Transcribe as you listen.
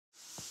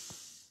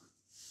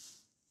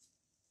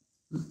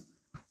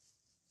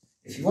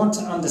If you want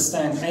to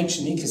understand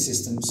ancient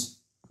ecosystems,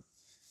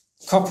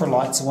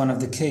 coprolites are one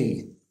of the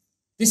key.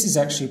 This is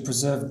actually a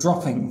preserved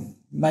dropping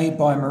made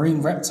by a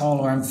marine reptile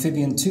or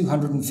amphibian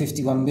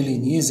 251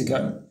 million years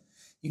ago.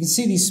 You can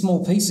see these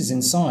small pieces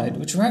inside,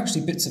 which are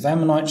actually bits of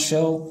ammonite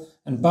shell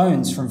and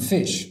bones from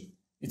fish.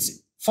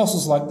 It's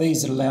fossils like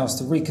these that allow us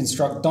to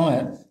reconstruct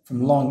diet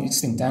from long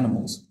extinct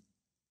animals.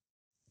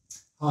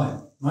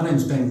 Hi, my name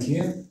is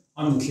Kear.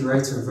 I'm the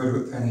curator of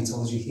vertebrate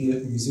palaeontology here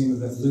at the Museum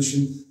of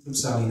Evolution at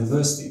Uppsala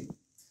University.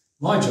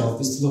 My job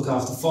is to look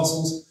after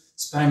fossils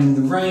spanning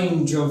the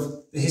range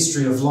of the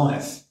history of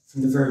life,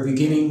 from the very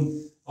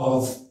beginning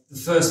of the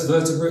first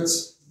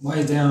vertebrates,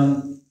 way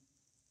down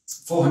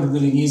 400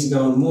 million years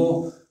ago and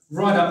more,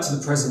 right up to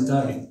the present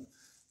day.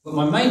 But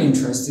my main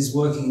interest is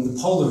working in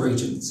the polar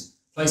regions,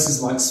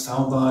 places like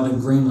Svalbard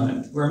and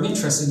Greenland, where I'm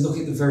interested in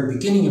looking at the very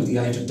beginning of the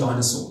age of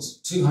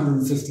dinosaurs,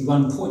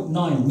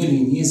 251.9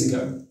 million years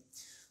ago.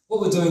 What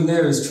we're doing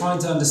there is trying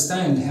to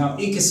understand how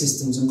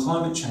ecosystems and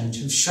climate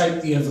change have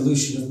shaped the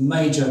evolution of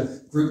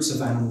major groups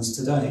of animals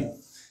today.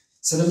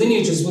 So the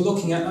lineages we're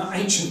looking at are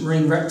ancient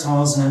marine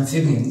reptiles and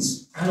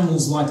amphibians,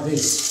 animals like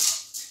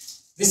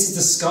this. This is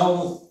the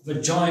skull of a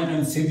giant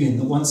amphibian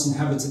that once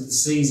inhabited the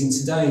seas in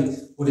today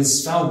what is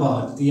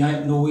Svalbard, the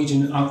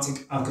Norwegian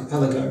Arctic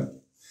archipelago.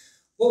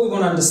 What we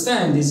want to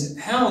understand is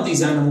how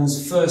these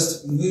animals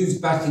first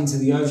moved back into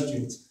the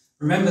oceans.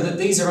 Remember that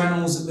these are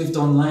animals that lived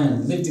on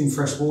land, lived in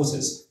fresh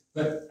waters,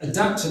 but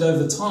adapted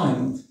over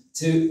time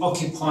to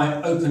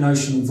occupy open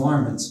ocean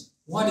environments.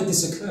 Why did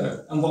this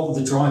occur, and what were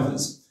the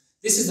drivers?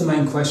 This is the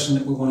main question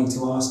that we're wanting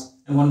to ask,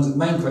 and one of the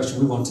main questions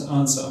we want to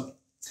answer.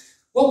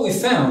 What we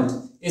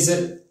found is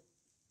that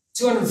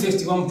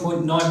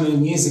 251.9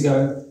 million years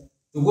ago,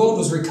 the world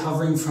was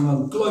recovering from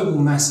a global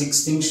mass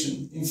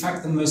extinction. In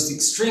fact, the most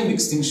extreme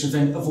extinction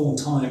event of all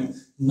time.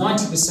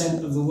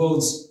 90% of the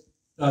world's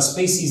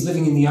species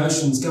living in the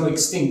oceans go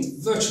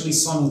extinct virtually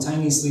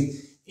simultaneously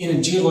in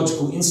a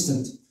geological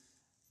instant.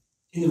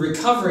 In the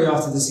recovery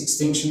after this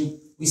extinction,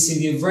 we see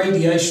the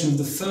irradiation of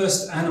the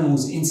first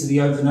animals into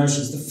the open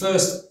oceans, the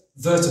first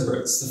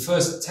vertebrates, the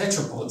first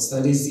tetrapods,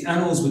 that is, the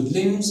animals with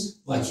limbs,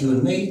 like you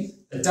and me,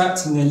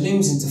 adapting their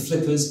limbs into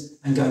flippers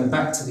and going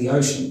back to the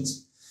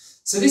oceans.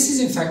 So this is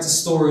in fact a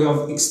story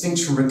of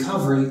extinction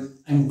recovery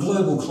and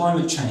global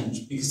climate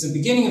change, because the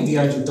beginning of the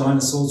age of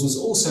dinosaurs was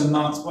also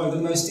marked by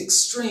the most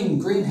extreme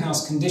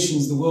greenhouse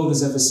conditions the world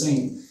has ever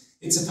seen.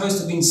 It's supposed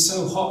to have been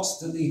so hot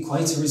that the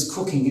equator is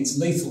cooking, it's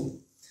lethal.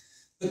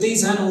 But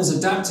these animals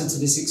adapted to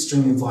this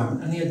extreme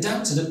environment, and they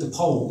adapted at the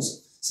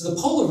poles. So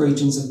the polar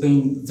regions have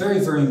been very,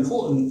 very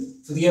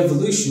important for the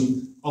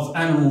evolution of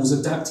animals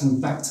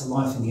adapting back to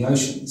life in the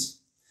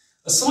oceans.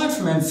 Aside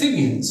from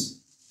amphibians,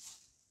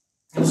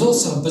 there was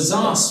also a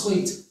bizarre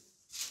suite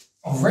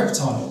of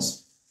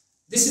reptiles.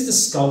 This is the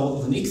skull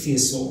of an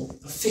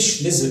ichthyosaur, a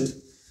fish lizard.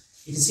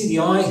 You can see the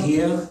eye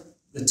here,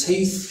 the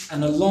teeth,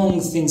 and a long,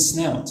 thin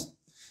snout.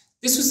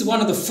 This was one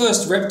of the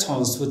first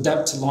reptiles to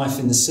adapt to life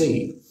in the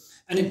sea,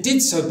 and it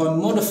did so by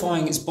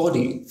modifying its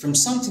body from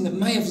something that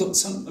may have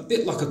looked a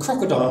bit like a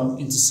crocodile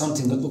into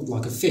something that looked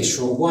like a fish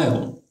or a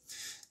whale.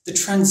 The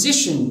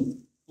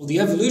transition, or the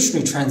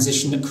evolutionary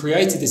transition that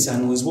created this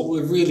animal, is what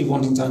we're really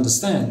wanting to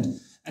understand,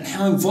 and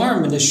how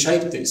environment has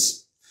shaped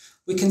this.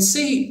 We can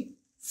see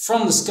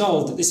from the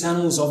skull that this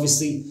animal is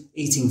obviously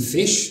eating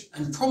fish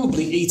and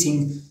probably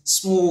eating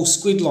small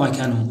squid-like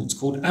animals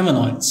called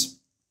ammonites.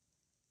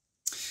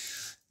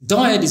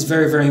 Diet is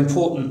very, very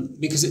important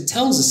because it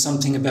tells us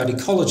something about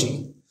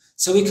ecology.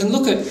 So we can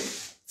look at,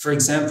 for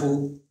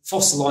example,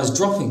 fossilized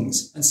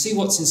droppings and see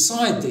what's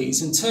inside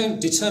these and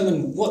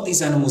determine what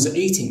these animals are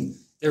eating.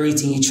 They're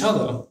eating each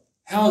other.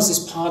 How is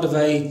this part of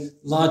a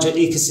larger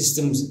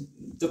ecosystem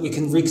that we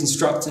can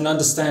reconstruct and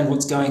understand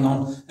what's going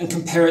on and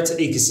compare it to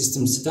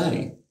ecosystems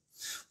today?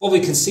 What we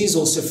can see is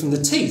also from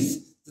the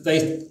teeth that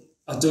they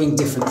are doing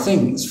different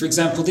things. For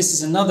example, this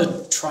is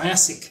another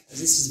Triassic.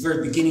 This is the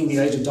very beginning of the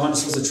age of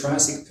dinosaurs, the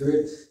Triassic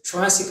period.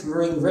 Triassic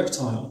marine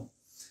reptile.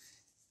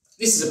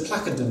 This is a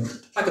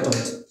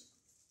placodont.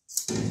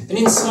 And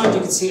inside you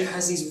can see it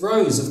has these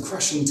rows of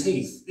crushing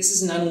teeth. This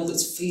is an animal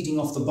that's feeding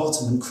off the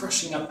bottom and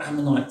crushing up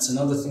ammonites and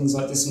other things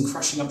like this and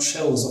crushing up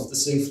shells off the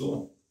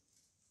seafloor.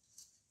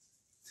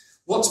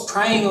 What's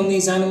preying on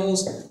these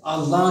animals are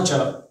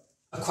larger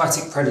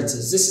aquatic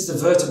predators. This is the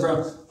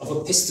vertebra of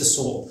a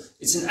pistosaur.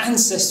 It's an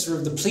ancestor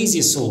of the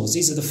plesiosaurs.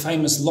 These are the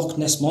famous Loch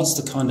Ness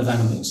monster kind of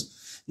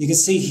animals. You can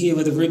see here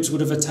where the ribs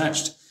would have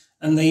attached,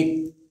 and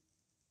the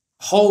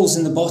holes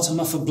in the bottom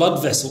are for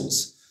blood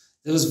vessels.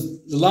 The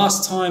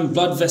last time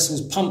blood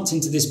vessels pumped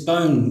into this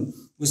bone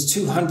was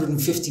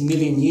 250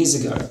 million years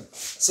ago.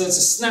 So it's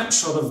a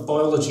snapshot of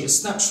biology, a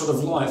snapshot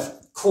of life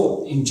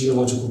caught in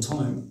geological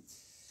time.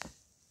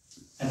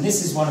 And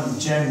this is one of the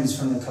gems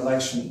from the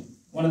collection.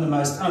 One of the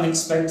most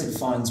unexpected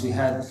finds we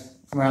had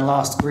from our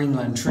last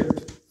Greenland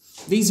trip.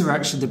 These are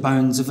actually the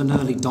bones of an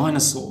early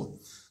dinosaur.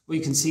 What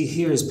you can see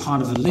here is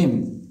part of a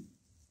limb.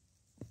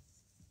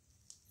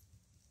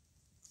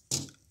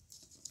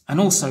 And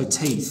also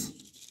teeth.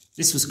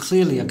 This was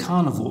clearly a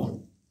carnivore.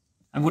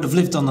 and would have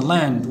lived on the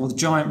land while the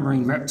giant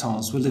marine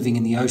reptiles were living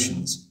in the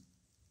oceans.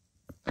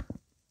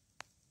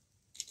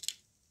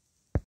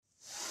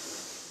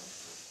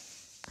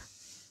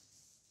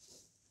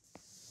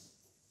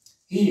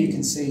 Here you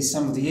can see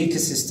some of the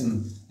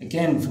ecosystem,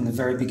 again from the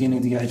very beginning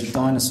of the age of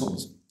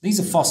dinosaurs. These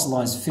are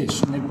fossilised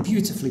fish and they're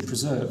beautifully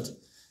preserved.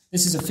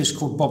 This is a fish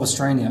called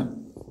Bobostrania.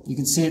 You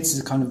can see it's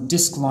a kind of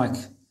disc-like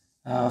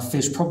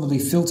fish, probably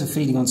filter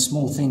feeding on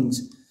small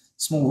things,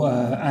 small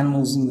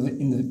animals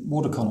in the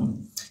water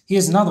column.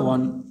 Here's another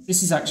one.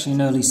 This is actually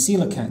an early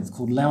coelacanth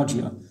called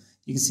Laugia.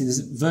 You can see there's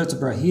a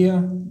vertebra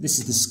here. This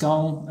is the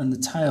skull and the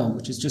tail,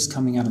 which is just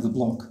coming out of the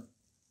block.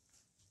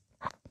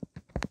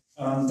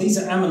 These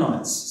are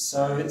ammonites,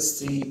 so it's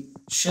the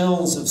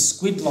shells of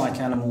squid-like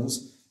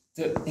animals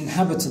that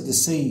inhabited the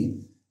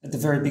sea at the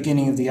very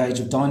beginning of the age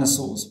of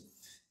dinosaurs.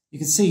 You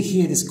can see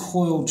here this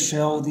coiled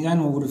shell. The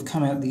animal would have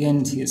come out the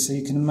end here, so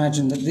you can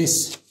imagine that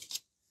this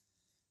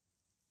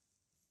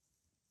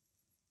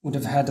would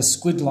have had a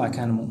squid-like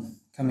animal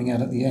coming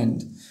out at the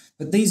end.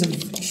 But these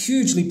are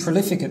hugely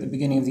prolific at the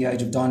beginning of the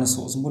age of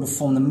dinosaurs and would have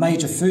formed the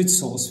major food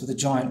source for the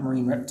giant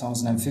marine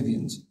reptiles and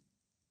amphibians.